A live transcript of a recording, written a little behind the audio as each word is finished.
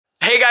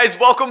guys,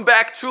 welcome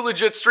back to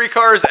Legit Street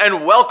Cars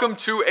and welcome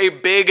to a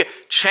big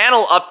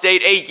channel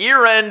update, a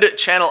year-end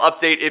channel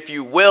update if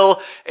you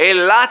will. A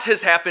lot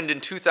has happened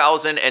in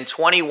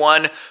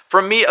 2021,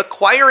 from me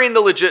acquiring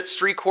the Legit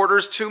Street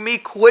Quarters to me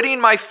quitting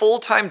my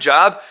full-time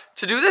job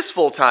to do this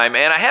full-time.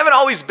 And I haven't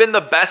always been the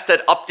best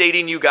at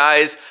updating you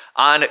guys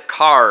on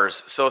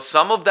cars. So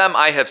some of them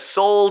I have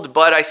sold,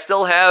 but I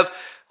still have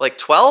like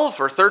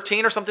 12 or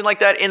 13 or something like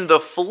that in the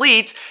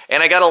fleet.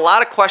 And I got a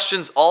lot of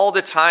questions all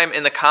the time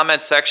in the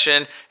comment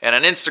section and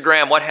on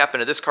Instagram. What happened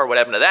to this car? What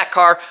happened to that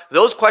car?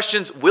 Those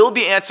questions will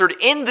be answered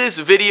in this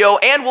video,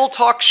 and we'll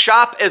talk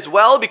shop as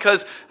well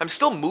because I'm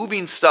still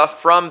moving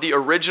stuff from the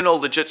original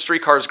Legit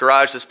Street Cars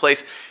garage. This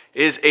place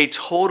is a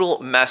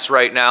total mess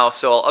right now,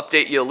 so I'll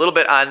update you a little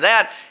bit on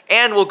that.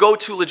 And we'll go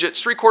to Legit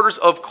Street Quarters,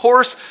 of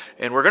course,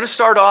 and we're gonna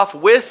start off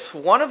with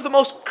one of the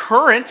most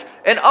current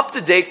and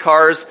up-to-date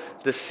cars,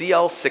 the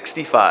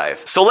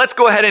CL65. So let's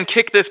go ahead and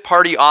kick this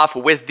party off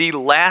with the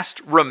last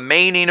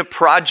remaining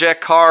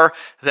project car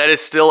that is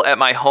still at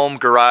my home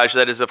garage.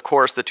 That is, of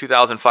course, the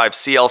 2005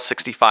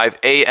 CL65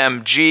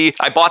 AMG.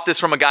 I bought this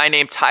from a guy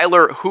named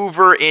Tyler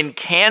Hoover in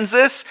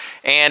Kansas,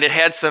 and it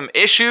had some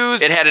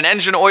issues. It had an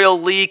engine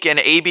oil leak, an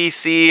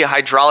ABC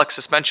hydraulic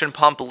suspension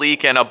pump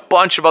leak, and a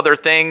bunch of other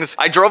things.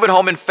 I drove it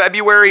home in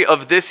February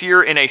of this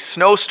year in a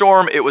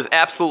snowstorm. It was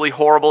absolutely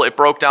horrible. It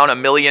broke down a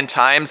million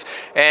times,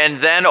 and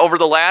then over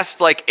the last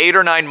like 8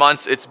 or 9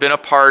 months, it's been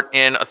apart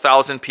in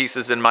 1,000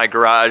 pieces in my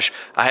garage.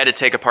 I had to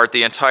take apart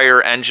the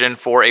entire engine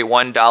for a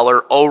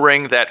 $1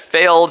 O-ring that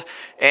failed.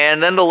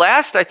 And then the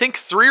last, I think,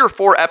 3 or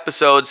 4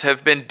 episodes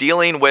have been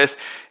dealing with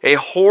a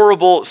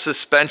horrible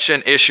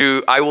suspension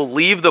issue. I will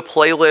leave the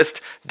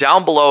playlist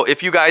down below.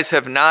 If you guys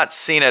have not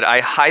seen it,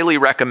 I highly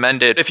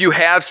recommend it. If you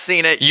have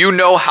seen it, you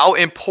know how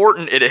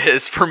important it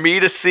is for me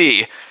to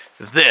see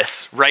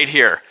this right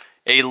here.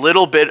 A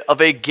little bit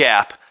of a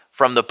gap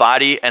from the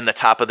body and the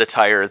top of the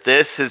tire.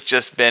 This has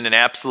just been an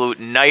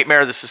absolute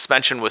nightmare. The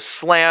suspension was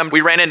slammed.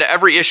 We ran into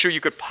every issue you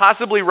could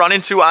possibly run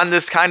into on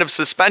this kind of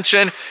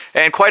suspension.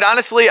 And quite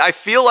honestly, I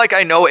feel like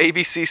I know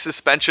ABC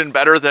suspension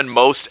better than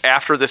most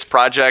after this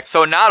project.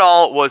 So not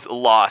all was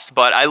lost,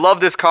 but I love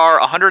this car.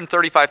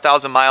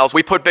 135,000 miles.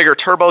 We put bigger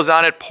turbos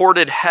on it,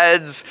 ported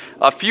heads,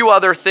 a few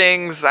other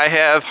things. I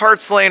have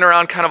hearts laying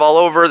around kind of all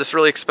over. This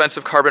really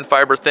expensive carbon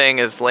fiber thing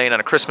is laying on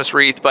a Christmas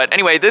wreath. But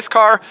anyway, this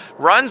car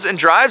runs and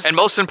drives, and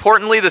most importantly,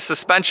 the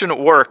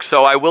suspension works.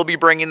 So I will be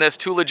bringing this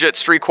to Legit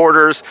Street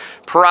Quarters,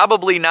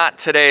 probably not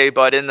today,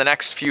 but in the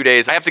next few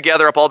days. I have to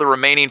gather up all the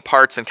remaining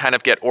parts and kind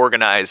of get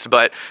organized.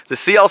 But the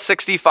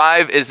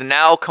CL65 is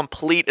now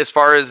complete as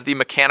far as the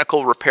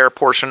mechanical repair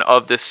portion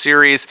of this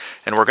series,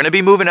 and we're going to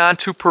be moving on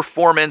to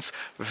performance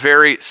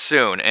very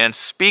soon. And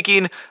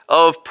speaking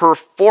of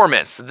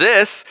performance,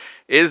 this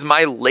is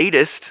my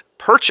latest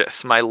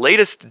purchase, my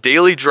latest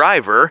daily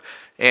driver.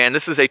 And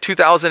this is a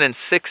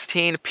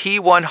 2016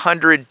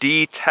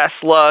 P100D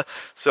Tesla.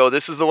 So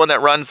this is the one that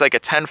runs like a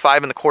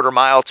 10.5 in the quarter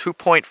mile,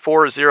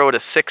 2.40 to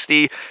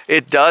 60.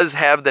 It does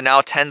have the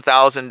now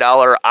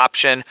 $10,000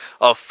 option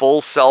of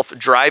full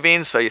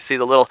self-driving. So you see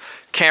the little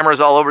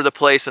cameras all over the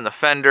place in the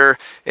fender,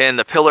 in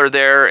the pillar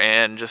there,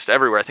 and just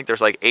everywhere. I think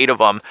there's like 8 of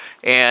them.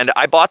 And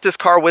I bought this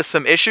car with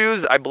some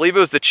issues. I believe it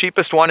was the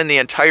cheapest one in the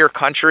entire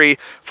country.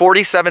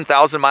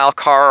 47,000 mile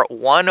car,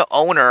 one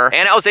owner.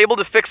 And I was able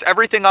to fix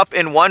everything up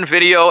in one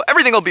video.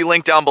 Everything will be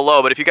linked down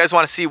below, but if you guys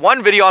want to see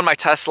one video on my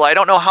Tesla, I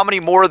don't know how many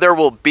more there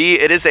will be.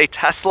 It is a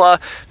Tesla.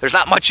 There's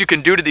not much you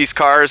can do to these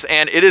cars,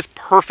 and it is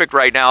perfect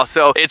right now.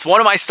 So it's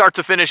one of my start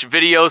to finish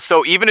videos.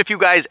 So even if you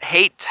guys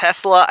hate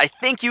Tesla, I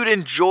think you'd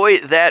enjoy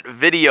that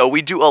video.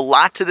 We do a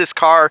lot to this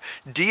car,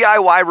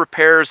 DIY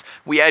repairs,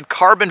 we add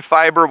carbon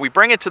fiber, we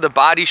bring it to the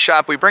body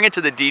shop, we bring it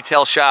to the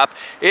detail shop.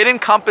 It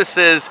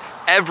encompasses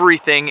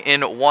everything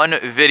in one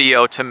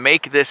video to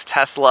make this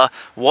Tesla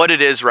what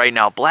it is right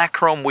now. Black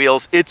chrome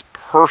wheels, it's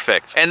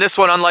perfect. And this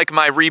one, unlike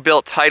my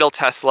rebuilt title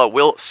Tesla,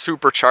 will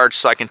supercharge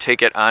so I can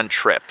take it on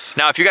trips.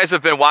 Now, if you guys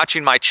have been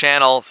watching my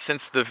channel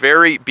since the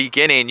very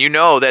beginning, you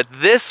know that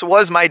this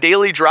was my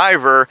daily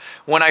driver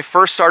when I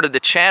first started the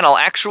channel.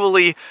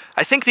 Actually,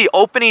 I think the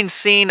opening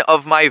scene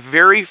of my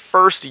very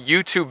first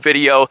YouTube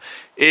video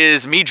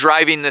is me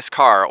driving this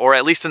car, or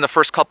at least in the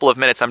first couple of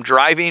minutes, I'm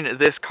driving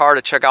this car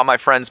to check out my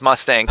friend's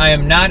Mustang. I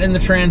am not in the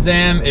Trans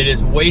Am. It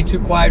is way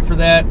too quiet for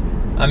that.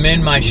 I'm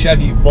in my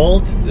Chevy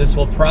Volt. This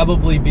will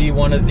probably be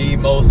one of the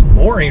most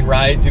boring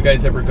rides you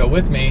guys ever go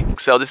with me.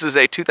 So this is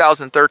a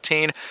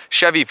 2013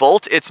 Chevy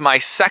Volt. It's my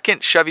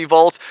second Chevy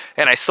Volt,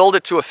 and I sold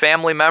it to a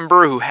family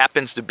member who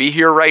happens to be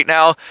here right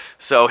now.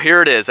 So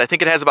here it is. I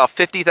think it has about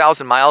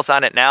 50,000 miles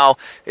on it now.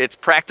 It's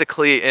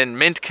practically in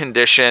mint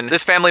condition.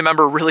 This family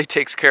member really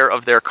takes care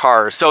of their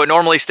cars, so it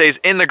normally stays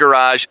in the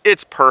garage.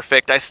 It's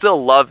perfect. I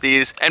still love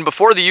these. And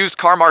before the used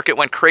car market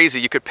went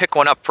crazy, you could pick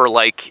one up for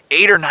like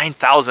 $8,000 or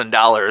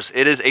 $9,000.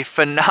 It is a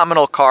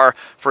phenomenal car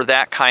for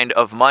that kind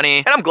of money,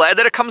 and I'm glad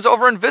that it comes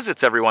over and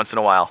visits every once in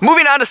a while.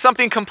 Moving on to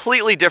something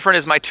completely different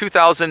is my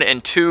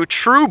 2002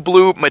 True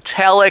Blue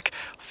Metallic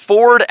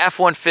Ford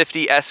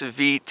F-150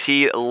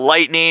 SVT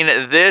Lightning.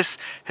 This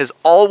has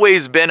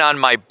always been on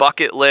my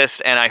bucket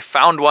list, and I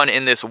found one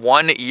in this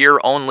 1 year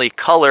only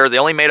color. They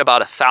only made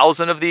about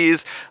 1,000 of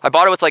these. I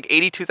bought it with like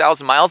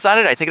 82,000 miles on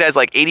it. I think it has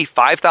like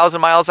 85,000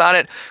 miles on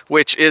it,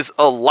 which is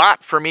a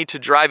lot for me to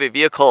drive a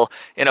vehicle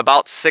in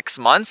about 6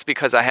 months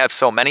because I have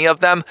so many of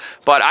them.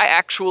 But I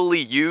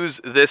actually use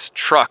this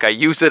truck. I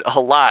use it a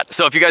lot.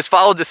 So if you guys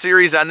followed the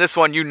series on this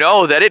one, you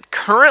know that it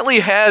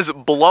currently has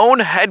blown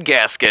head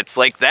gaskets.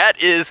 Like,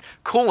 that is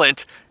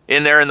coolant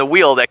in there in the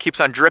wheel that keeps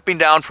on dripping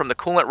down from the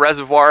coolant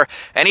reservoir.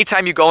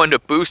 Anytime you go into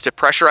boost, it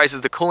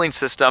pressurizes the cooling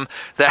system.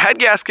 The head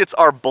gaskets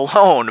are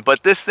blown,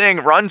 but this thing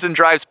runs and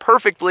drives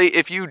perfectly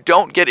if you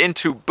don't get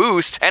into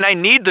boost. And I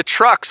need the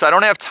truck, so I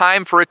don't have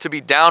time for it to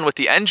be down with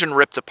the engine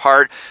ripped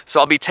apart. So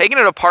I'll be taking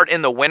it apart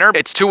in the winter.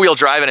 It's two-wheel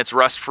drive and it's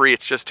rust-free.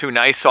 It's just too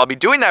nice. So I'll be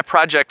doing that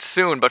project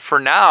soon. But for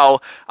now,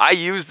 I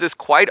use this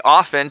quite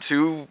often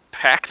to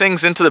pack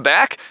things into the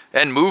back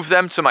and move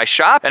them to my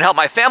shop and help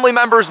my family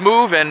members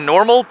move and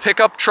normal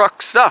pickup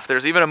truck stuff.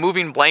 There's even a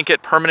moving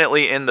blanket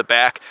permanently in the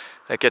back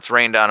that gets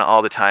rained on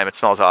all the time. It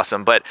smells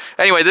awesome. But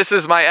anyway, this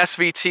is my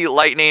SVT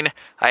Lightning.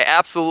 I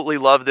absolutely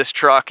love this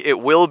truck.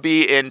 It will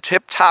be in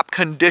tip-top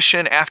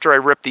condition after I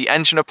rip the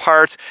engine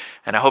apart,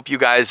 and I hope you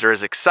guys are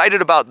as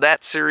excited about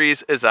that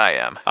series as I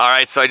am. All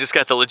right, so I just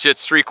got the Legit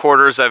Street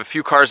Quarters. I have a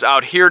few cars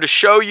out here to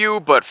show you,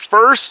 but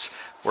first,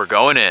 we're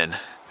going in.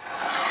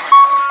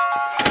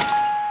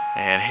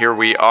 And here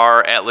we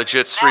are at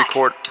Legit Street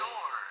Quarters.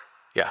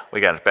 Yeah,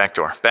 we got it, back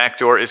door. Back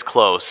door is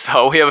closed.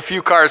 So we have a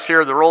few cars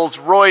here, the Rolls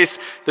Royce,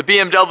 the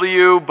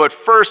BMW, but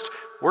first,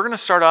 we're gonna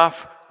start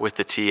off with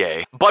the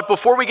TA. But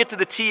before we get to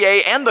the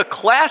TA and the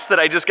class that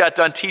I just got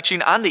done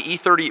teaching on the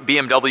E30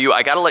 BMW,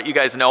 I gotta let you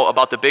guys know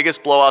about the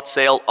biggest blowout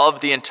sale of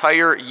the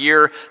entire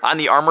year on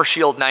the Armor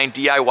Shield 9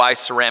 DIY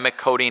ceramic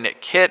coating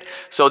kit.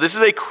 So this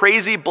is a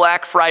crazy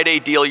Black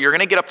Friday deal. You're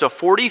gonna get up to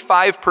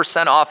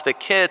 45% off the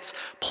kits,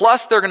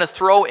 plus they're gonna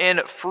throw in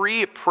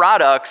free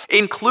products,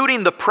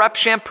 including the prep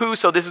shampoo.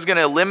 So this is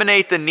gonna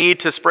eliminate the need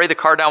to spray the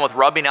car down with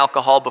rubbing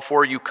alcohol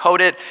before you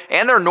coat it,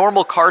 and their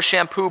normal car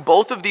shampoo.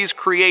 Both of these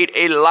create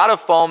a lot of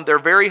foam. They're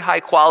very high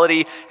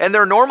quality, and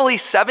they're normally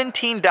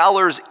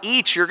 $17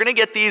 each. You're gonna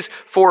get these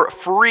for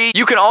free.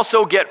 You can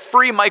also get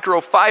free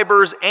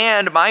microfibers,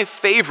 and my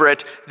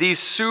favorite, these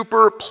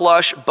super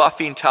plush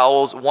buffing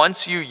towels.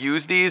 Once you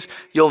use these,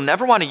 you'll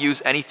never wanna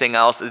use anything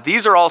else.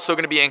 These are also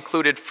gonna be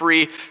included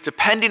free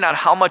depending on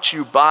how much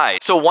you buy.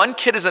 So one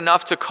kit is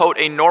enough to coat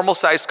a normal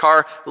sized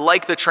car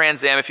like the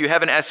Trans Am. If you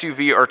have an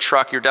SUV or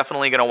truck, you're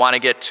definitely gonna wanna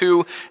get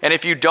two. And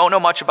if you don't know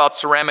much about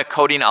ceramic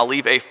coating, I'll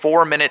leave a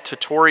 4-minute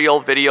tutorial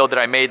video that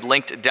I made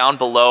linked down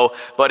below,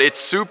 but it's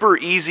super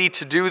easy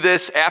to do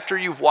this. After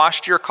you've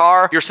washed your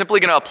car, you're simply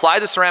gonna apply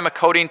the ceramic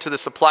coating to the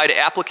supplied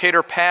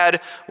applicator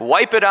pad,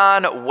 wipe it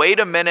on,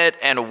 wait a minute,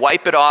 and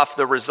wipe it off.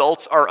 The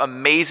results are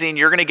amazing.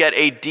 You're gonna get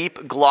a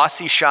deep,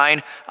 glossy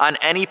shine on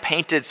any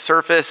painted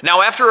surface.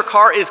 Now, after a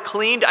car is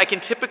cleaned, I can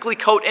typically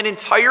coat an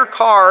entire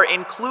car,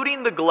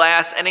 including the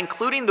glass and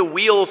including the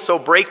wheels so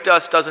brake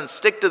dust doesn't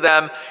stick to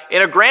them,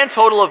 in a grand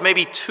total of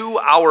maybe 2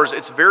 hours.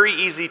 It's very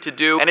easy to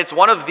do, and it's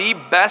one of the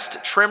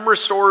best trim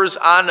restorers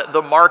on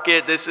the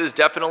market. This is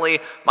definitely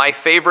my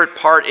favorite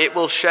part. It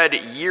will shed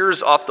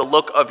years off the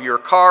look of your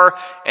car,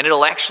 and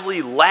it'll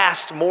actually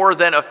last more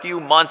than a few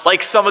months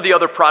like some of the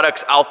other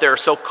products out there.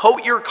 So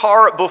coat your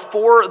car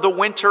before the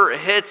winter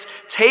hits.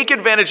 Take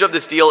advantage of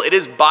this deal. It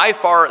is by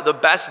far the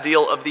best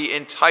deal of the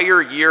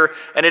entire year,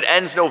 and it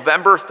ends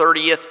November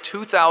 30th,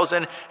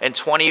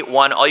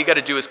 2021. All you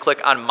gotta do is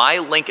click on my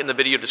link in the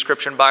video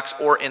description box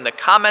or in the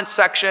comments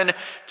section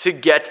to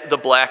get the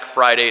Black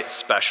Friday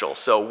special.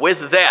 So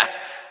with that,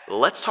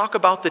 let's talk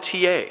about the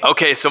TA.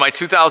 Okay, so my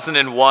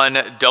 2001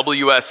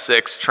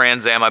 WS6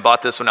 Trans Am, I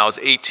bought this when I was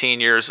 18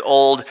 years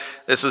old.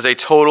 This was a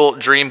total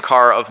dream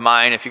car of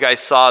mine. If you guys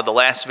saw the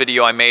last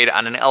video I made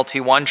on an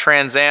LT1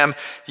 Trans Am,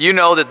 you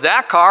know that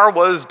that car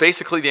was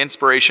basically the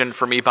inspiration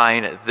for me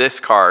buying this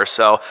car.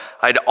 So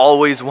I'd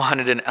always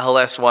wanted an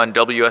LS1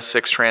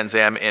 WS6 Trans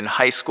Am in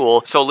high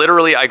school. So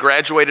literally I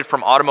graduated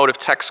from automotive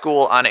tech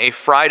school on a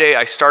Friday.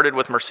 I started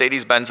with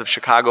Mercedes-Benz of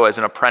Chicago as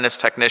an apprentice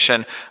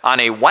technician on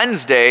a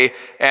Wednesday,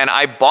 and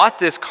I bought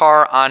this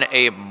car on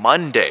a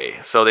Monday.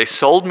 So they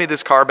sold me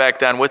this car back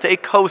then with a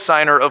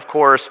cosigner, of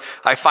course.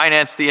 I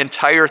financed the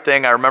entire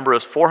thing. I remember it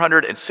was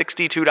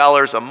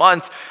 $462 a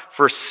month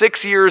for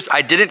 6 years.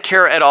 I didn't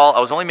care at all. I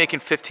was only making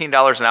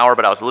 $15 an hour,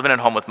 but I was living at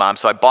home with mom,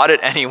 so I bought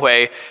it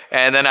anyway.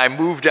 And then I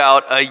moved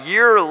out a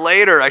year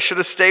later. I should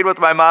have stayed with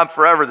my mom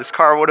forever. This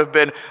car would have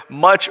been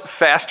much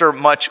faster,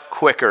 much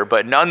quicker.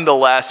 But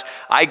nonetheless,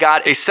 I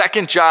got a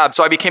second job.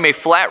 So I became a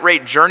flat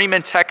rate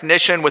journeyman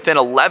technician. Within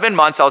 11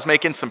 months, I was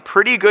making some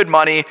pretty good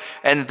money.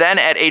 And then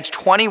at age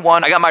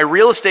 21, I got my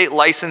real estate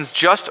license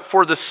just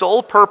for the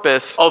sole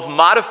purpose of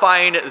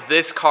modifying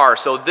this car.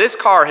 So this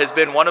car has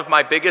been one of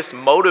my biggest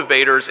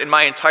motivators in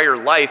my entire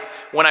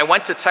life. When I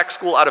went to tech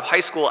school out of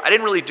high school, I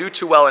didn't really do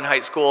too well in high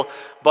school,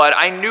 but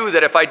I knew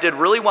that if I did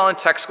really well in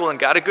tech school and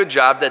got a good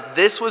job, that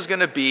this was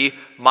gonna be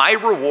my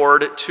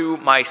reward to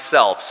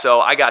myself.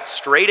 So I got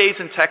straight A's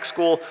in tech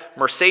school,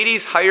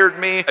 Mercedes hired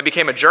me, I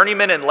became a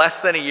journeyman in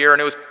less than a year,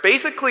 and it was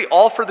basically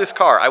all for this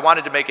car. I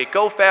wanted to make it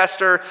go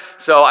faster,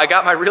 so I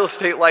got my real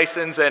estate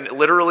license, and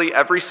literally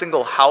every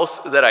single house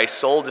that I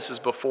sold, this is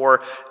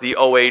before the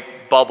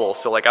 08 bubble,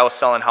 so like I was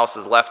selling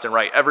houses left and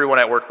right. Everyone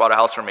at work bought a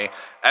house from me.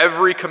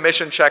 Every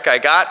commission check I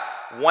got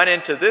went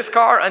into this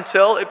car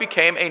until it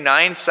became a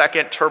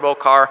 9-second turbo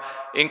car,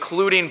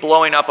 including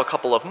blowing up a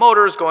couple of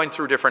motors, going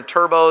through different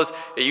turbos.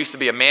 It used to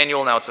be a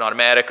manual, now it's an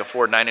automatic, a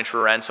Ford 9-inch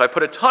rear end. So I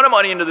put a ton of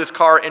money into this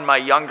car in my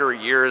younger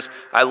years.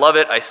 I love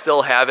it, I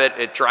still have it.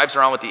 It drives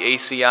around with the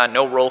AC on,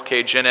 no roll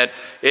cage in it.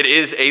 It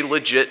is a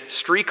legit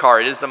street car.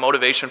 It is the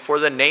motivation for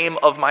the name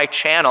of my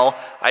channel.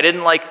 I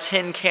didn't like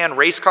tin can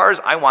race cars,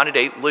 I wanted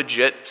a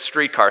legit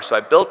street car. So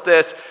I built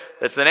this.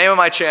 That's the name of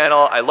my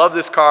channel. I love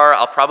this car.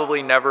 I'll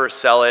probably never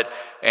sell it.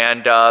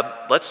 And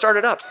let's start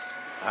it up.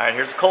 All right,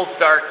 here's a cold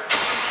start.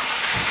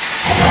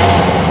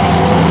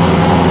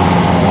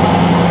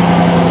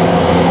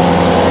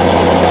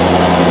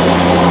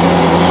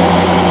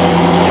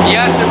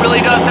 Yes, it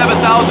really does have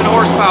 1,000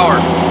 horsepower.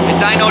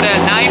 It's dynoed at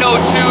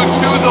 902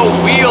 to the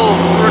wheels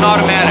through an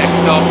automatic,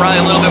 so probably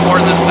a little bit more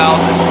than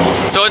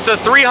 1,000. So it's a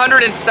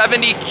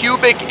 370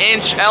 cubic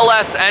inch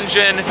LS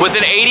engine with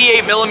an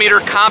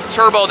 88mm comp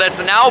turbo that's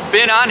now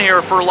been on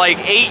here for like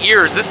 8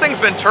 years. This thing's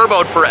been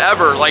turboed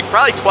forever, like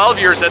probably 12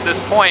 years at this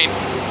point,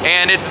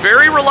 and it's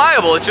very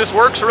reliable. It just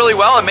works really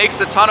well. It makes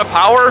a ton of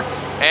power,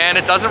 and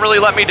it doesn't really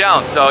let me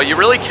down. So you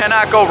really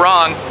cannot go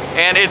wrong.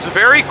 And it's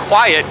very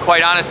quiet,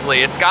 quite honestly.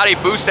 It's got a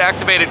boost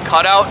activated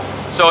cutout,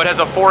 so it has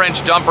a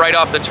 4-inch dump right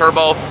off the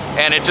turbo,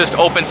 and it just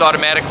opens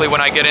automatically when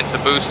I get into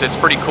boost. It's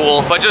pretty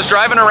cool. But just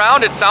driving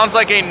around, it sounds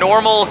like a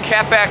normal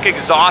catback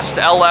exhaust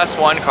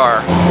LS1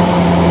 car.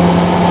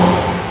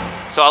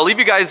 So I'll leave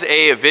you guys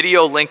a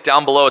video link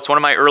down below. It's one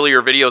of my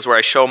earlier videos where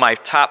I show my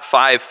top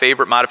 5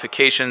 favorite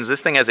modifications.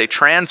 This thing has a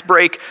trans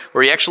brake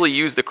where you actually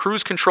use the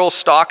cruise control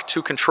stalk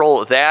to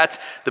control that.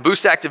 The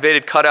boost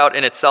activated cutout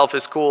in itself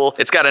is cool.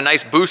 It's got a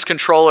nice boost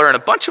controller and a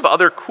bunch of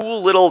other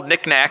cool little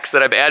knickknacks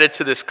that I've added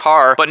to this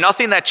car, but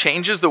nothing that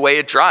changes the way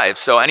it drives.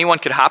 So anyone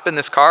could hop in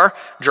this car,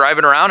 drive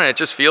it around, and it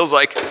just feels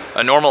like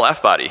a normal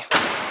F-body.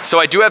 So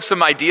I do have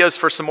some ideas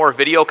for some more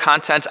video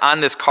content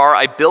on this car.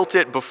 I built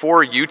it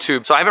before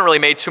YouTube, so I haven't really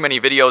made too many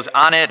videos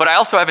on it, but I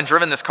also haven't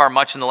driven this car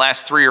much in the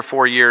last 3 or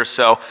 4 years,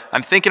 so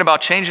I'm thinking about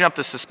changing up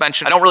the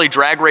suspension. I don't really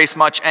drag race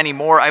much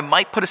anymore. I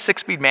might put a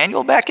 6-speed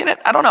manual back in it,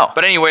 I don't know.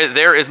 But anyway,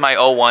 there is my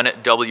 01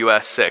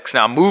 WS6.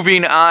 Now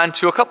moving on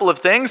to a couple of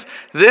things.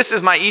 This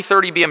is my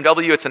E30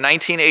 BMW, it's a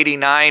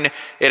 1989.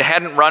 It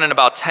hadn't run in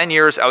about 10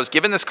 years. I was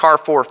given this car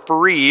for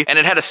free, and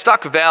it had a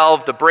stuck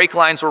valve, the brake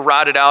lines were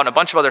rotted out, and a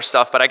bunch of other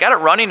stuff, but I got it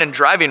running and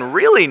driving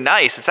really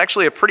nice. It's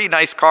actually a pretty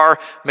nice car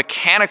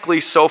mechanically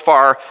so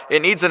far.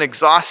 It needs an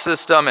exhaust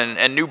system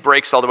and new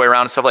brakes all the way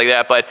around and stuff like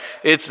that, but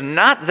it's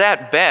not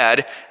that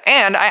bad.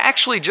 And I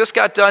actually just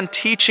got done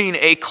teaching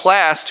a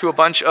class to a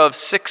bunch of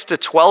 6 to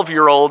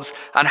 12-year-olds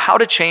on how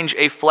to change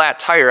a flat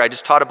tire. I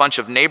just taught a bunch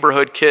of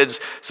neighborhood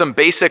kids some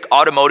basic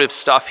automotive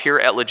stuff here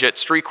at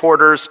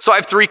LegitStreetQuarters. So I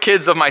have 3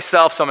 kids of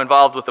myself, so I'm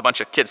involved with a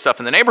bunch of kid stuff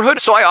in the neighborhood.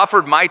 So I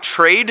offered my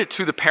trade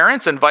to the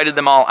parents, invited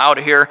them all out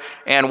here,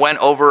 and went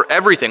over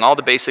everything, all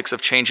the basics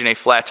of changing a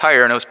flat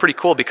tire. And it was pretty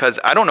cool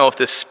because I don't know if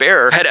this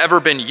spare had ever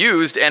been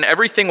used, and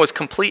everything was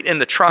complete in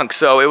the trunk.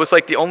 So it was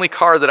like the only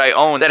car that I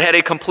owned that had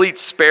a complete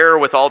spare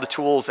with all the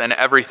tools and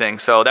everything.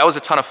 So that was a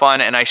ton of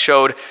fun, and I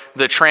showed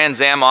the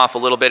Trans Am off a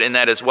little bit in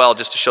that as well,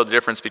 just to show the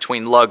difference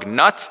between lug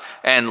nuts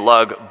and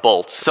lug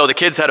bolts. So the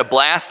kids had a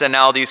blast, and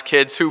now these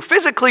kids who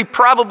physically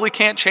probably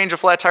can't change a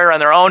flat tire on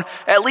their own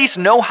at least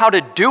know how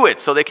to do it,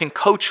 so they can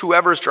coach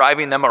whoever's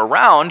driving them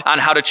around on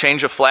how to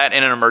change a flat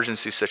in an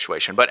emergency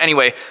situation. But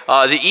anyway,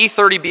 the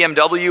E30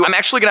 BMW, I'm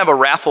actually gonna have a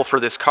raffle for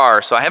this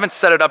car, so I haven't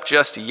set it up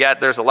just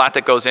yet. There's a lot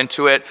that goes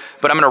into it,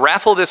 but I'm gonna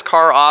raffle this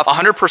car off.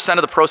 100%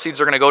 of the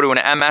proceeds are gonna go to an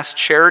MS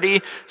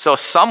charity. So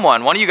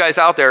someone, one of you guys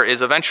out there,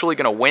 is eventually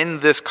gonna win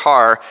this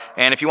car.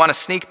 And if you want a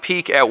sneak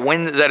peek at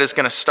when that is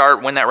gonna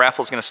start, when that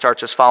raffle is gonna start,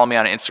 just follow me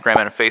on Instagram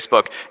and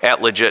Facebook at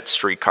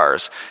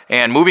LegitStreetCars.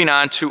 And moving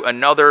on to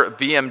another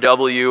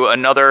BMW,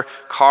 another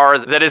car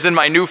that is in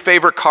my new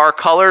favorite car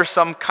color,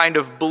 some kind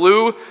of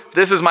blue.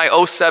 This is my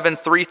 07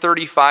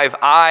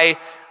 335i.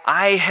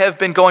 I have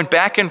been going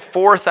back and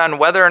forth on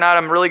whether or not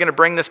I'm really gonna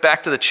bring this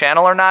back to the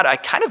channel or not. I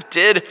kind of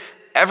did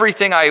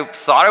everything I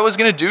thought I was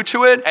gonna do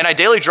to it, and I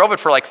daily drove it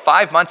for like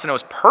 5 months, and it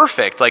was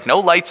perfect, like no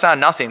lights on,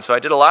 nothing. So I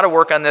did a lot of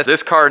work on this.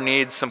 This car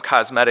needs some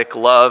cosmetic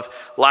love,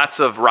 lots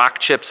of rock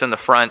chips in the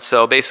front.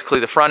 So basically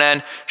the front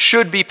end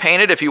should be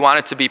painted if you want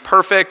it to be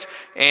perfect,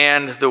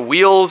 and the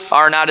wheels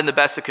are not in the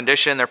best of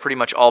condition. They're pretty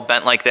much all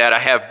bent like that. I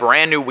have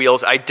brand new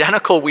wheels,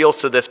 identical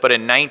wheels to this, but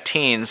in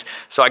 19s.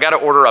 So I gotta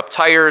order up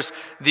tires.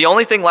 The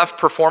only thing left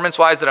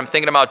performance-wise that I'm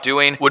thinking about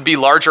doing would be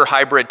larger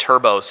hybrid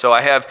turbos. So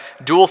I have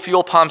dual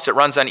fuel pumps. It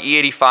runs on E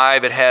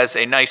 385. It has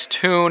a nice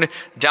tune,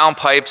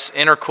 downpipes,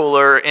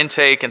 intercooler,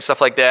 intake, and stuff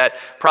like that.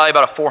 Probably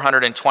about a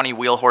 420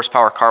 wheel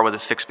horsepower car with a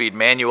 6-speed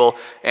manual,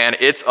 and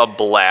it's a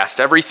blast.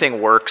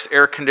 Everything works.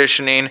 Air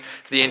conditioning.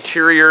 The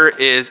interior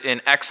is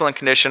in excellent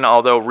condition,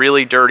 although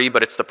really dirty,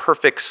 but it's the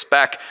perfect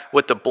spec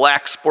with the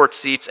black sports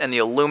seats and the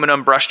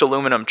aluminum, brushed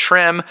aluminum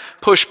trim,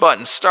 push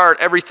button start,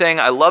 everything.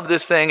 I love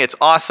this thing. It's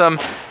awesome,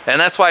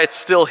 and that's why it's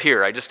still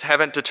here. I just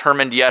haven't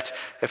determined yet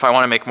if I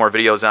want to make more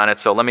videos on it,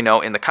 so let me know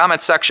in the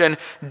comments section.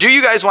 Do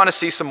you guys want to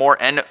see some more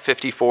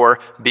N54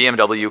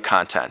 BMW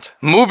content?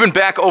 Moving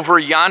back over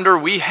yonder,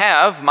 we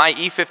have my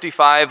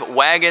E55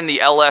 wagon, the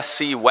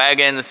LSC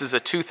wagon. This is a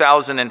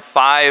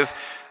 2005.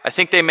 I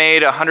think they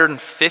made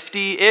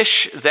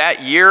 150-ish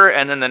that year,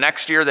 and then the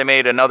next year they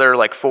made another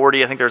like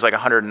 40. I think there's like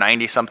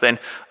 190 something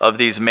of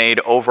these made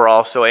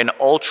overall, so an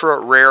ultra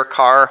rare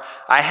car.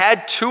 I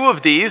had 2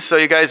 of these, so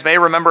you guys may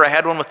remember I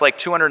had one with like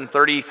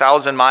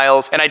 230,000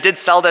 miles, and I did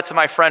sell that to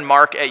my friend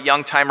Mark at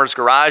Young Timers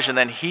Garage, and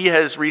then he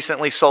has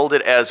recently sold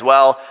it as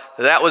well.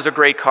 That was a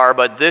great car,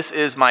 but this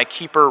is my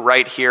keeper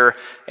right here,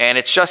 and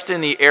it's just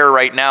in the air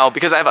right now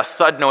because I have a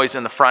thud noise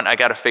in the front I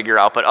gotta figure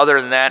out, but other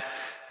than that,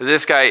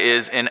 this guy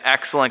is in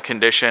excellent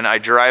condition. I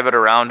drive it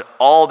around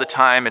all the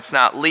time. It's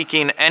not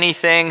leaking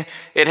anything.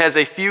 It has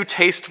a few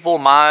tasteful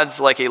mods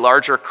like a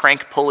larger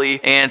crank pulley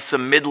and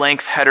some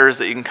mid-length headers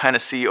that you can kind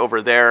of see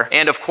over there.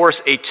 And of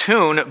course a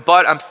tune,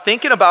 but I'm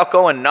thinking about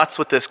going nuts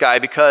with this guy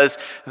because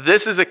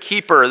this is a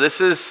keeper. This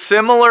is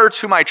similar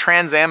to my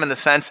Trans Am in the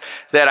sense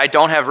that I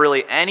don't have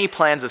really any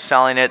plans of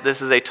selling it.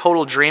 This is a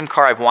total dream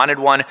car. I've wanted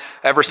one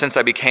ever since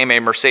I became a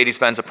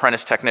Mercedes-Benz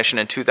apprentice technician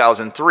in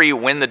 2003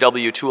 when the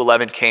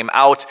W211 came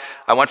out.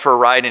 I went for a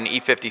ride in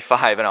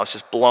E55 and I was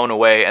just blown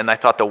away, and I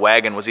thought the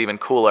wagon was even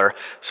cooler.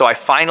 So I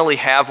finally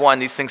have one.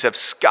 These things have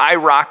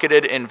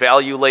skyrocketed in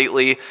value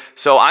lately.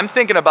 So I'm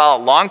thinking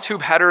about long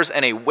tube headers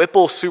and a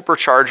Whipple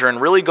supercharger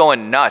and really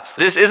going nuts.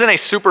 This isn't a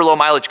super low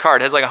mileage car.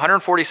 It has like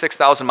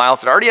 146,000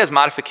 miles. It already has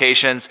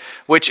modifications,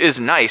 which is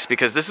nice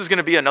because this is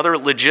gonna be another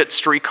legit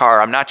street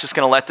car. I'm not just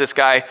gonna let this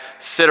guy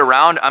sit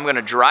around. I'm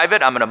gonna drive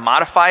it, I'm gonna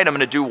modify it, I'm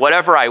gonna do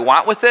whatever I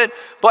want with it,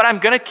 but I'm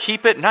gonna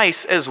keep it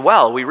nice as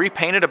well. We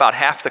repainted about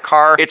half the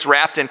car. It's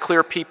wrapped in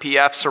clear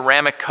PPF,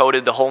 ceramic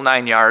coated, the whole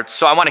 9 yards.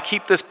 So I want to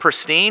keep this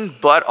pristine,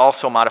 but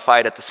also modify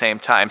it at the same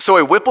time. So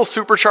a Whipple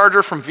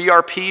supercharger from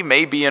VRP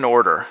may be in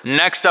order.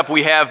 Next up,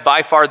 we have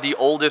by far the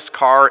oldest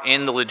car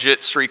in the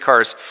Legit Street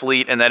Cars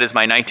fleet, and that is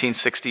my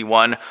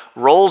 1961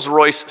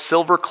 Rolls-Royce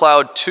Silver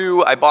Cloud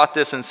 2. I bought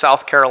this in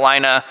South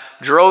Carolina,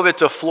 drove it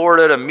to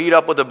Florida to meet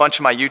up with a bunch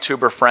of my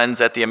YouTuber friends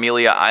at the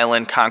Amelia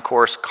Island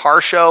Concourse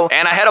Car Show,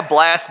 and I had a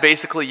blast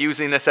basically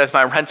using this as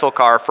my rental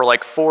car for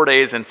like 4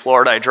 days in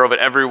Florida. I drove it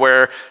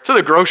everywhere, to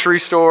the grocery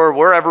store,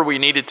 wherever we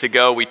needed to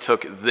go, we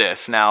took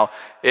this. Now,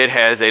 it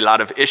has a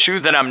lot of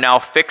issues that I'm now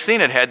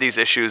fixing. It had these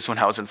issues when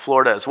I was in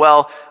Florida as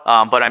well,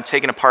 but I'm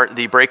taking apart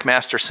the brake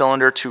master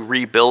cylinder to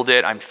rebuild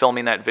it. I'm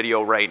filming that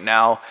video right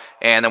now,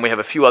 and then we have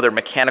a few other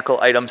mechanical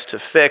items to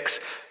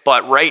fix.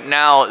 But right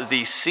now,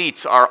 the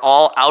seats are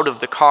all out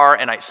of the car,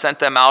 and I sent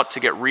them out to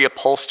get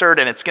reupholstered,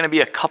 and it's gonna be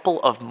a couple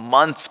of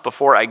months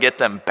before I get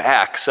them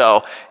back.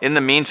 So in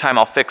the meantime,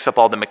 I'll fix up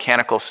all the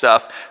mechanical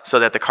stuff so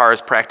that the car is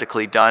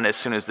practically done as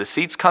soon as the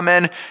seats come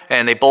in,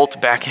 and they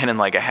bolt back in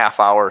like a half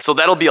hour. So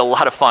that'll be a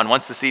lot of fun.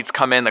 Once the seats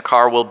come in, the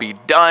car will be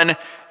done,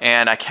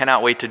 and I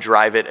cannot wait to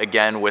drive it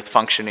again with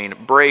functioning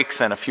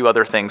brakes and a few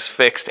other things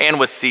fixed and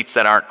with seats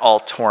that aren't all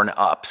torn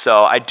up.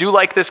 So I do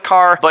like this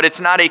car, but it's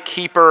not a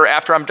keeper.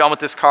 After I'm done with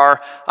this car,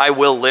 I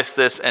will list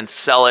this and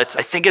sell it.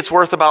 I think it's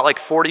worth about like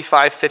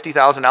 $45,000,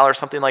 $50,000,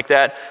 something like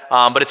that.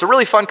 But it's a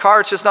really fun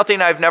car. It's just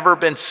nothing I've never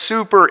been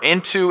super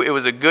into. It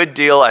was a good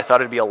deal. I thought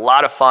it'd be a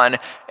lot of fun,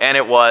 and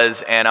it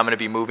was, and I'm gonna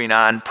be moving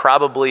on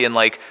probably in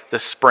like the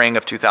spring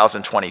of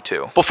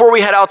 2022. Before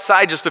we head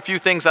outside, just a few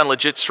things on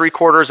Legit Street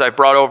Quarters. I've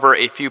brought over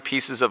a few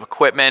pieces of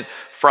equipment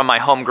from my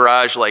home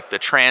garage, like the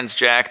trans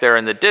jack there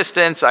in the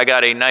distance. I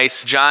got a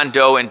nice John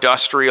Doe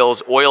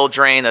Industrials oil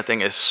drain. That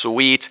thing is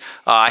sweet.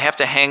 I have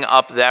to hang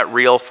up that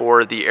reel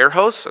for the air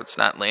hose, so it's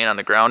not laying on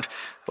the ground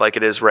like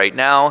it is right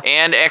now.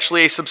 And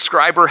actually a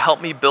subscriber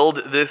helped me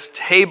build this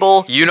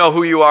table. You know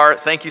who you are.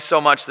 Thank you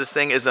so much. This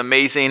thing is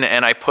amazing,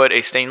 and I put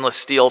a stainless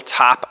steel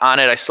top on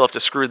it. I still have to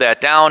screw that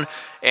down.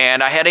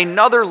 And I had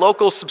another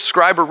local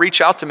subscriber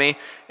reach out to me,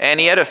 and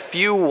he had a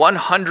few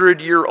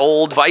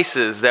 100-year-old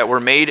vices that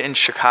were made in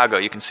Chicago.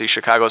 You can see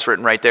Chicago's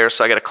written right there,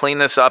 so I gotta clean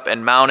this up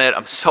and mount it.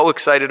 I'm so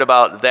excited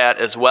about that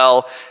as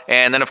well.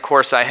 And then of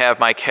course I have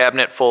my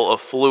cabinet full of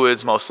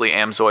fluids, mostly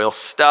Amsoil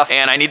stuff.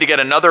 And I need to get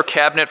another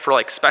cabinet for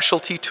like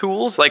specialty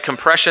tools, like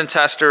compression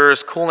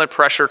testers, coolant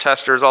pressure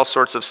testers, all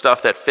sorts of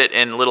stuff that fit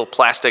in little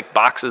plastic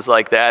boxes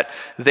like that.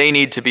 They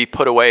need to be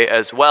put away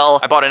as well.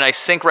 I bought a nice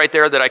sink right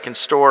there that I can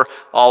store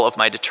all of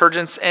my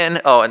detergents in.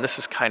 Oh, and this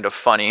is kind of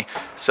funny.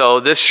 So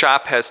this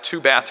shop has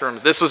 2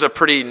 bathrooms. This was a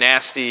pretty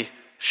nasty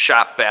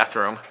shop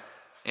bathroom.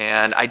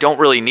 and I don't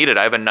really need it.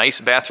 I have a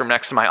nice bathroom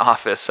next to my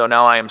office, so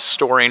now I am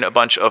storing a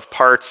bunch of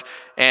parts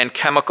and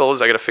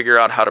chemicals. I gotta figure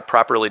out how to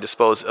properly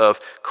dispose of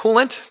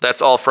coolant.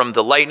 That's all from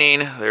the Lightning.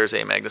 There's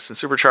a Magnuson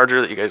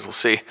supercharger that you guys will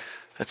see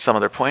at some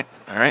other point.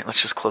 All right,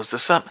 let's just close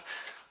this up.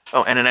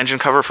 Oh, and an engine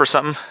cover for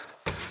something.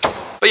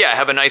 But yeah, I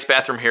have a nice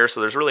bathroom here, so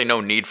there's really no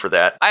need for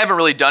that. I haven't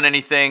really done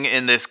anything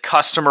in this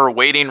customer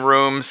waiting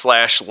room /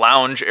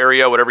 lounge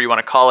area, whatever you want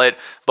to call it,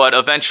 but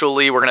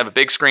eventually we're gonna have a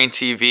big screen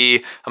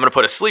TV. I'm gonna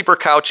put a sleeper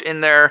couch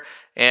in there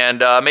and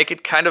make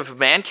it kind of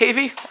man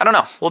cavey. I don't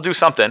know, we'll do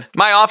something.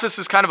 My office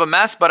is kind of a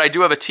mess, but I do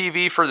have a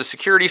TV for the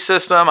security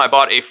system. I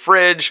bought a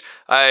fridge.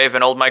 I have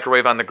an old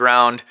microwave on the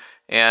ground,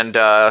 and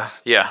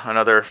yeah,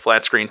 another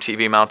flat screen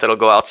TV mount that'll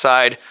go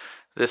outside.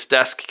 This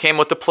desk came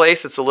with the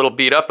place. It's a little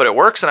beat up, but it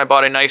works, and I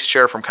bought a nice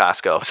chair from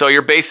Costco. So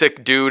your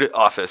basic dude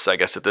office, I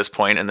guess, at this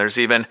point, and there's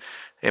even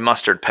a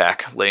mustard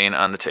pack laying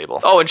on the table.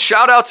 Oh, and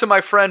shout out to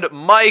my friend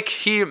Mike.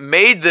 He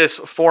made this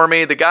for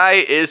me. The guy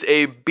is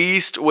a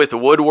beast with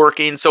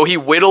woodworking. So he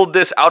whittled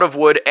this out of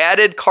wood,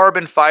 added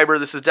carbon fiber.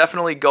 This is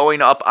definitely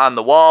going up on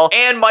the wall.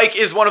 And Mike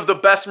is one of the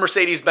best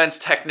Mercedes-Benz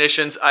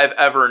technicians I've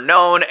ever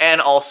known,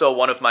 and also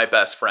one of my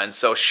best friends.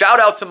 So shout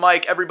out to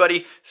Mike.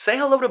 Everybody say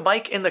hello to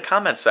Mike in the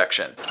comments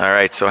section. All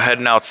right, so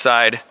heading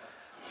outside.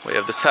 We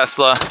have the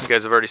Tesla. You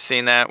guys have already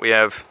seen that. We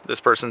have this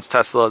person's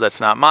Tesla. That's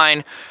not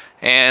mine.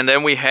 And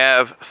then we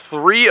have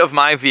 3 of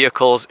my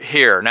vehicles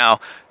here.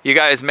 Now, you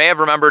guys may have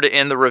remembered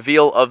in the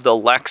reveal of the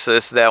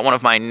Lexus that one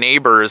of my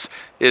neighbors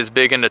is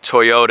big into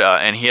Toyota,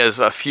 and he has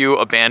a few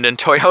abandoned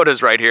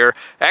Toyotas right here.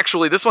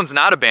 Actually, this one's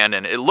not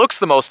abandoned. It looks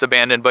the most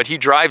abandoned, but he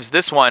drives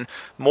this one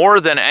more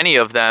than any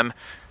of them.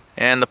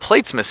 And the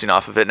plate's missing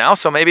off of it now,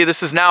 so maybe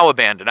this is now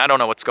abandoned. I don't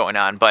know what's going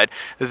on, but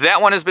that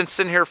one has been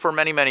sitting here for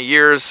many, many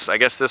years. I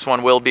guess this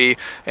one will be,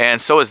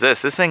 and so is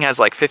this. This thing has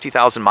like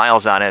 50,000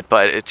 miles on it,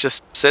 but it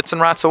just sits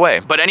and rots away.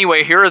 But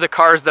anyway, here are the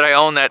cars that I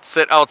own that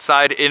sit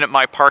outside in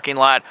my parking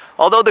lot.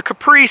 Although the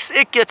Caprice,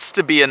 it gets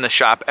to be in the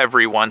shop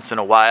every once in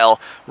a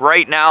while.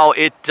 Right now,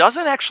 it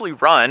doesn't actually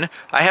run.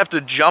 I have to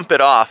jump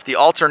it off. The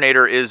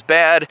alternator is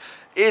bad.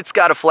 It's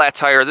got a flat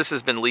tire. This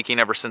has been leaking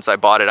ever since I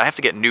bought it. I have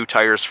to get new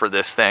tires for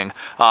this thing.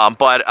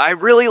 But I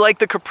really like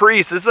the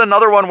Caprice. This is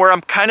another one where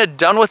I'm kind of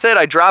done with it.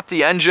 I dropped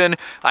the engine.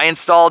 I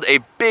installed a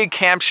big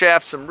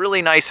camshaft, some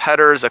really nice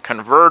headers, a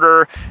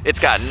converter. It's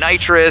got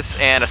nitrous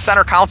and a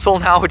center console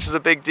now, which is a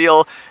big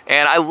deal.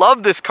 And I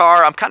love this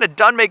car. I'm kind of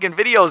done making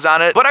videos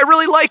on it, but I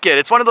really like it.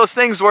 It's one of those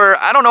things where,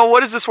 I don't know,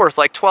 what is this worth?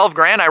 Like 12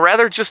 grand? I'd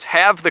rather just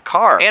have the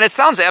car. And it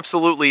sounds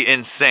absolutely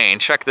insane.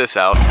 Check this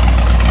out.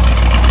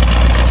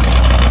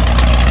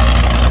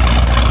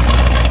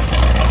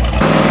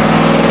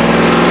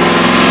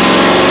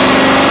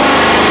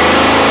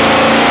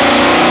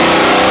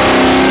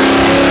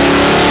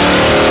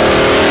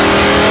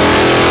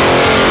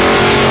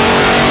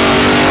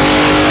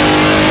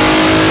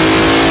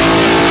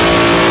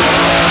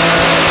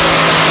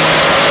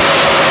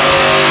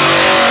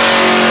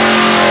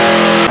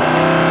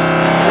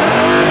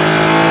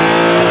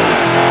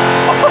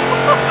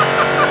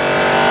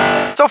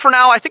 So for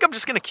now, I think I'm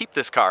just gonna keep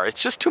this car.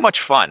 It's just too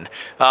much fun.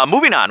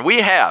 Moving on,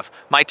 we have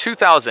my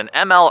 2000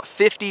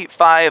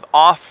 ML55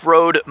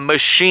 off-road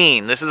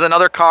machine. This is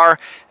another car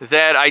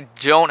that I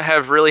don't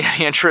have really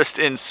any interest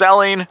in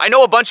selling. I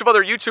know a bunch of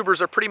other YouTubers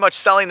are pretty much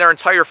selling their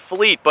entire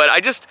fleet, but I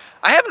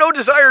have no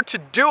desire to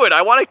do it.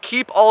 I wanna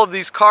keep all of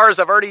these cars.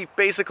 I've already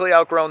basically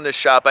outgrown this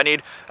shop. I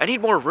need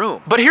more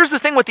room. But here's the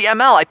thing with the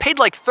ML, I paid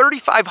like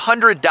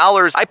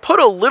 $3,500. I put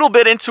a little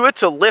bit into it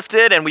to lift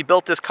it, and we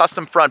built this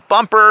custom front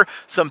bumper,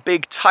 some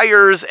big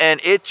tires, and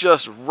it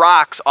just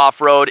rocks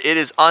off-road. It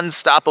is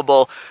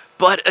unstoppable.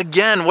 But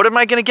again, what am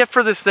I gonna get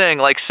for this thing?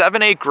 Like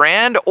 7, 8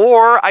 grand?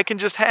 Or I can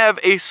just have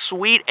a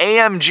sweet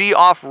AMG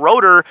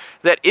off-roader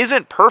that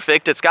isn't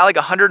perfect. It's got like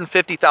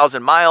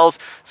 150,000 miles.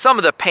 Some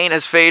of the paint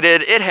has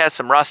faded. It has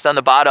some rust on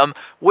the bottom,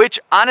 which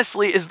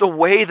honestly is the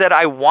way that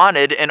I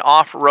wanted an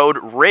off-road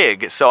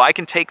rig. So I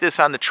can take this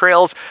on the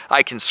trails.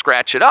 I can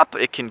scratch it up.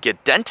 It can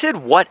get dented,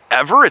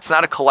 whatever. It's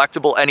not a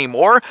collectible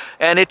anymore,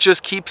 and it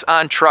just keeps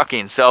on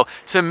trucking. So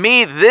to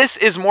me, this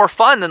is more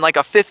fun than like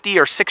a $50,000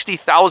 or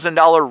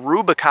 $60,000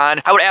 Rubicon.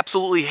 I would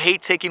absolutely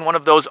hate taking one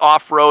of those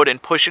off-road and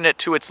pushing it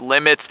to its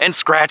limits and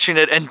scratching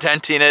it and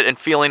denting it and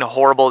feeling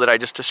horrible that I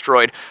just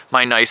destroyed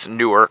my nice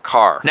newer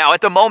car. Now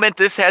at the moment,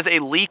 this has a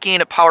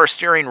leaking power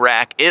steering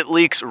rack. It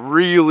leaks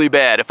really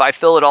bad. If I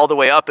fill it all the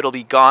way up, it'll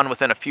be gone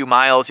within a few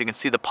miles. You can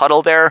see the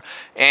puddle there.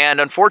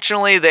 And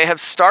unfortunately, they have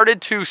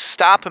started to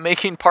stop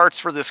making parts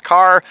for this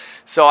car.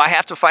 So I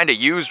have to find a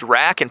used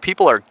rack, and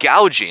people are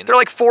gouging. They're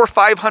like $400 or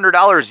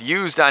 $500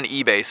 used on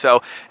eBay.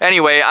 So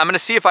anyway, I'm gonna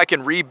see if I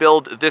can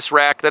rebuild this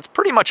rack. truck. That's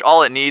pretty much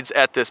all it needs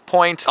at this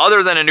point,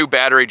 other than a new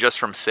battery just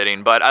from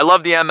sitting. But I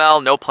love the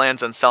ML, no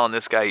plans on selling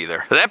this guy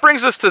either. That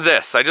brings us to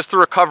this. I just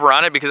threw a cover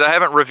on it because I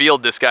haven't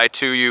revealed this guy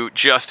to you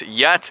just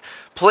yet.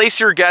 Place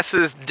your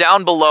guesses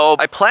down below.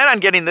 I plan on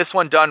getting this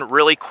one done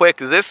really quick.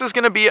 This is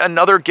gonna be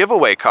another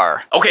giveaway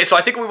car. Okay, so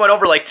I think we went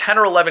over like 10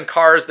 or 11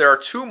 cars. There are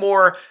two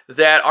more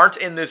that aren't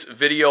in this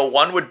video.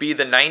 One would be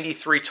the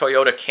 93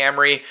 Toyota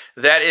Camry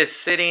that is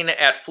sitting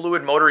at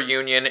Fluid Motor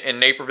Union in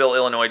Naperville,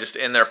 Illinois, just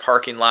in their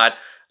parking lot.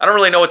 I don't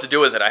really know what to do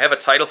with it. I have a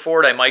title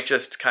for it. I might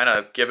just kind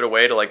of give it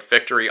away to like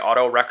Victory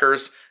Auto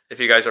Wreckers if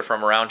you guys are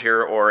from around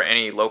here, or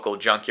any local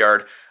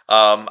junkyard.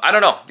 I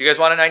don't know. Do you guys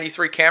want a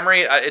 93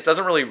 Camry? It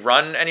doesn't really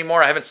run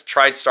anymore. I haven't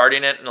tried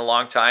starting it in a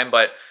long time,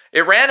 but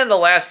it ran in the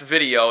last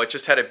video. It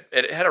just had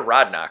a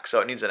rod knock,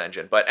 so it needs an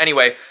engine. But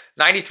anyway,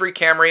 93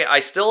 Camry. I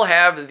still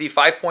have the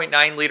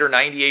 5.9 liter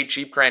 98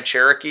 Jeep Grand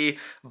Cherokee,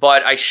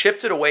 but I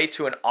shipped it away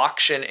to an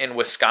auction in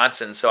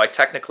Wisconsin, so I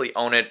technically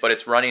own it, but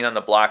it's running on the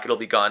block. It'll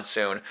be gone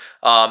soon.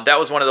 That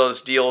was one of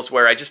those deals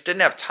where I just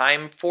didn't have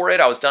time for it.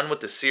 I was done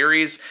with the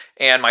series,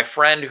 and my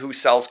friend who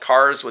sells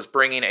cars was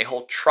bringing a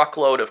whole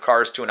truckload of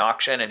cars to an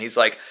auction, and he's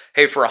like,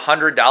 hey, for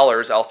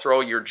 $100, I'll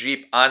throw your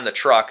Jeep on the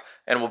truck,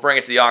 and we'll bring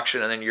it to the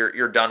auction, and then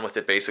you're done with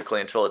it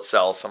basically until it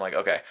sells. So I'm like,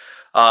 okay.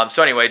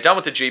 So anyway, done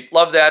with the Jeep.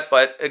 Love that,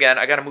 but again,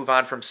 I got to move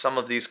on from some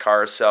of these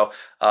cars, so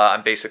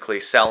I'm basically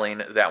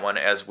selling that one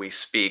as we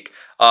speak.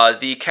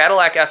 The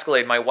Cadillac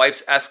Escalade, my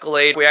wife's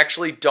Escalade, we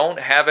actually don't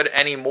have it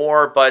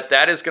anymore, but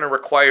that is going to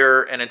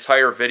require an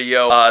entire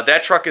video.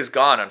 That truck is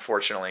gone,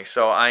 unfortunately,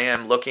 so I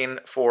am looking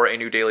for a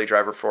new daily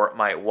driver for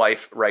my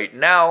wife right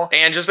now.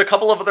 And just a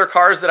couple of other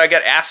cars that I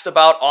get asked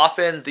about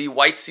often. The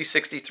white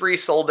C63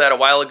 sold that a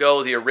while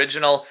ago. The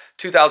original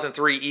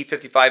 2003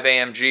 E55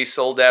 AMG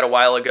sold that a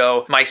while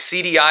ago. My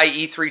CDI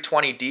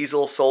E320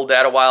 diesel sold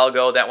that a while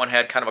ago. That one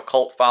had kind of a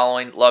cult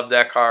following. Loved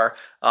that car.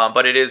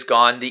 But it is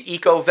gone. The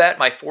EcoVet,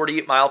 my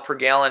 48 mile per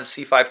gallon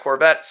C5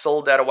 Corvette,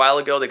 sold that a while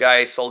ago. The guy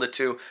I sold it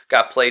to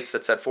got plates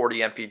that said 40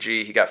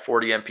 MPG. He got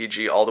 40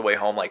 MPG all the way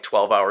home, like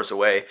 12 hours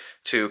away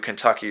to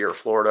Kentucky or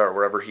Florida or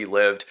wherever he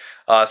lived.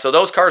 So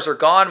those cars are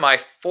gone. My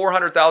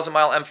 400,000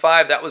 mile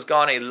M5, that was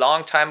gone a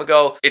long time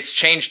ago. It's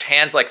changed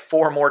hands like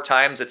 4 more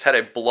times. It's had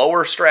a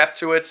blower strap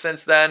to it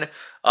since then.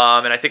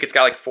 And I think it's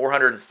got like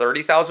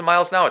 430,000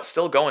 miles now. It's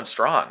still going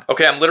strong.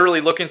 Okay, I'm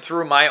literally looking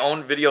through my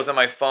own videos on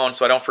my phone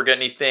so I don't forget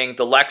anything.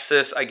 The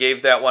Lexus, I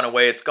gave that one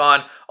away. It's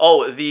gone.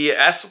 Oh, the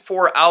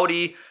S4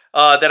 Audi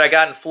that I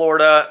got in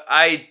Florida,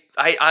 I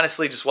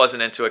honestly just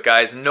wasn't into it,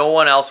 guys. No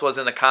one else was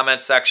in the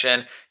comment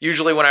section.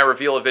 Usually when I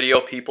reveal a video,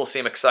 people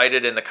seem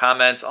excited in the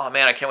comments. Oh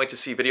man, I can't wait to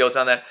see videos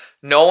on that.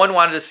 No one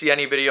wanted to see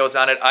any videos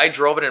on it. I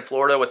drove it in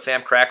Florida with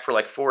Sam Crack for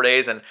like 4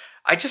 days, and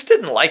I just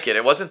didn't like it.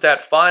 It wasn't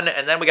that fun.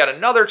 And then we got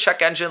another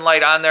check engine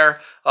light on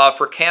there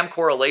for cam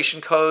correlation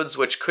codes,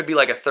 which could be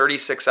like a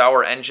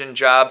 36-hour engine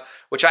job,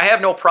 which I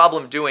have no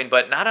problem doing,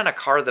 but not on a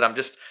car that I'm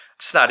just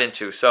not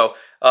into. So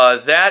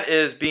that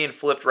is being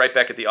flipped right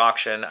back at the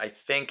auction. I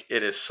think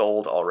it is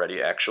sold already,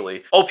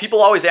 actually. Oh,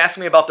 people always ask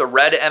me about the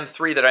red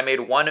M3 that I made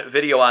one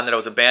video on that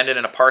was abandoned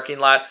in a parking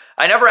lot.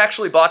 I never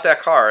actually bought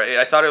that car.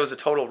 I thought it was a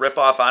total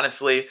ripoff,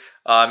 honestly.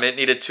 It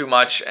needed too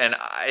much, and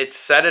it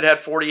said it had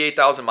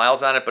 48,000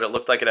 miles on it, but it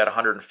looked like it had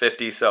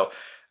 150, so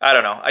I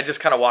don't know. I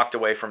just kind of walked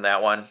away from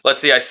that one. Let's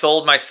see, I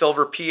sold my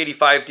silver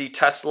P85D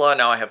Tesla.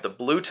 Now I have the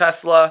blue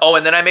Tesla. Oh,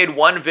 and then I made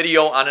one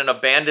video on an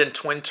abandoned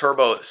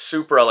twin-turbo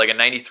Supra, like a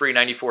 93,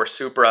 94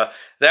 Supra.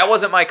 That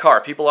wasn't my car.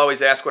 People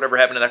always ask whatever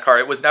happened to that car.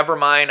 It was never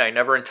mine. I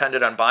never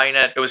intended on buying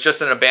it. It was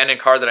just an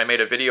abandoned car that I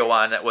made a video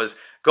on that was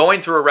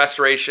going through a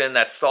restoration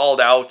that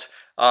stalled out.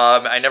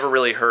 I never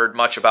really heard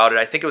much about it.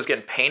 I think it was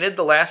getting painted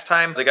the last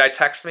time the guy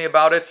texted me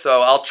about it,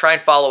 so I'll try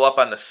and follow up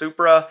on the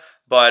Supra,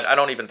 but I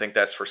don't even think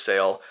that's for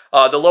sale.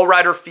 The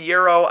Lowrider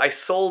Fiero, I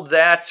sold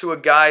that to a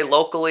guy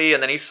locally,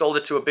 and then he sold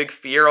it to a big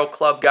Fiero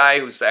Club guy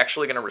who's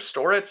actually going to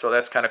restore it, so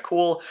that's kind of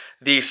cool.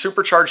 The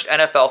supercharged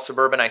NFL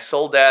Suburban, I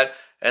sold that,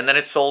 and then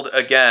it sold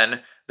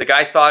again. The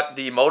guy thought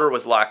the motor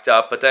was locked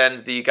up, but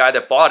then the guy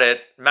that bought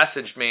it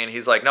messaged me, and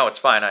he's like, no, it's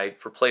fine. I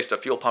replaced a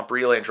fuel pump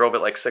relay and drove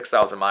it like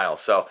 6,000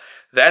 miles. So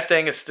that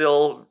thing is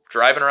still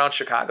driving around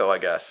Chicago, I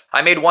guess.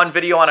 I made one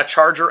video on a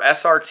Charger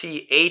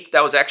SRT8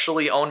 that was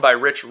actually owned by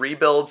Rich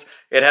Rebuilds.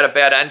 It had a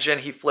bad engine.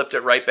 He flipped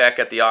it right back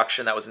at the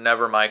auction. That was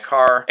never my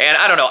car. And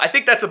I don't know. I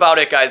think that's about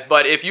it, guys.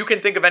 But if you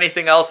can think of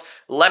anything else,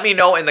 let me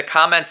know in the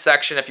comments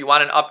section if you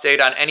want an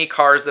update on any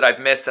cars that I've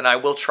missed, and I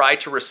will try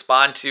to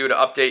respond to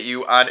update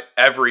you on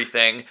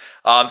everything.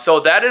 So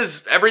that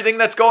is everything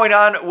that's going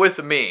on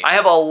with me. I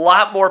have a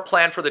lot more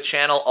planned for the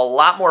channel, a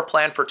lot more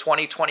planned for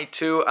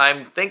 2022.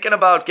 I'm thinking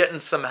about getting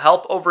some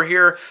help over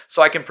here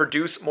so I can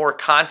produce more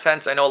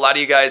content. I know a lot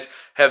of you guys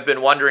have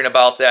been wondering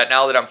about that.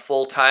 Now that I'm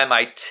full-time,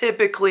 I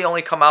typically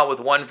only come out with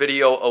one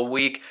video a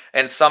week,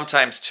 and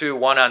sometimes two,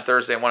 one on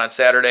Thursday and one on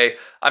Saturday.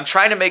 I'm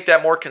trying to make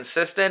that more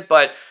consistent,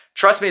 but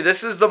trust me,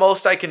 this is the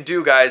most I can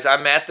do, guys.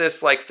 I'm at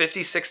this like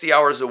 50, 60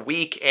 hours a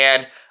week,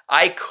 and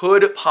I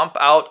could pump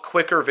out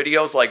quicker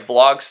videos like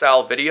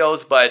vlog-style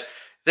videos, but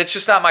That's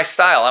just not my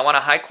style. I want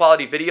a high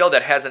quality video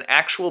that has an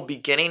actual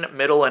beginning,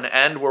 middle, and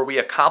end where we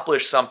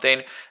accomplish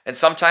something. And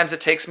sometimes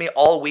it takes me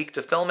all week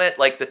to film it.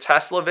 Like the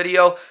Tesla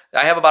video,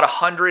 I have about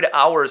 100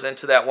 hours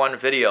into that one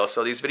video.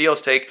 So these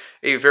videos take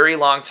a very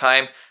long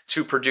time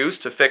to produce,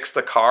 to fix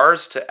the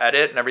cars, to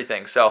edit and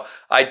everything. So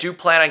I do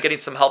plan on getting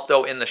some help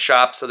though in the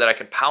shop so that I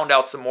can pound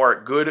out some more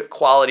good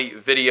quality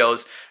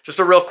videos. Just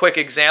a real quick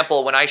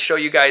example, when I show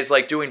you guys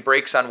like doing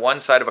brakes on one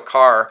side of a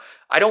car,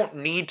 I don't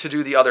need to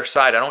do the other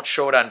side. I don't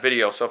show it on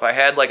video. So if I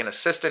had like an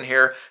assistant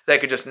here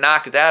that could just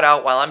knock that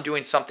out while I'm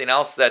doing something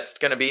else that's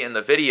gonna be in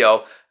the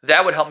video,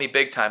 that would help me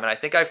big time. And I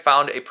think I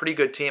found a pretty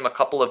good team, a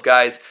couple of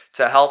guys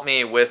to help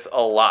me with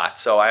a lot.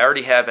 So I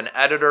already have an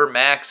editor,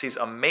 Max, he's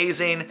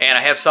amazing. And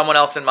I have someone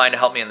else in mind to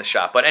help me in the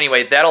shop. But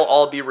anyway, that'll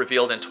all be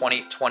revealed in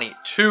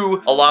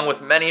 2022, along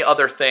with many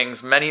other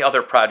things, many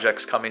other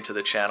projects coming to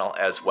the channel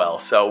as well.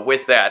 So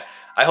with that,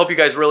 I hope you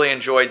guys really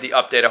enjoyed the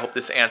update. I hope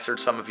this answered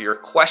some of your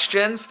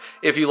questions.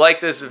 If you like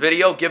this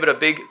video, give it a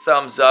big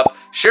thumbs up.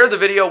 Share the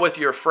video with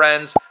your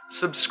friends.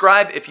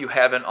 Subscribe if you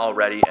haven't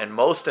already. And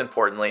most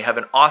importantly, have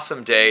an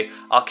awesome day.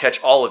 I'll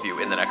catch all of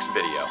you in the next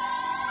video.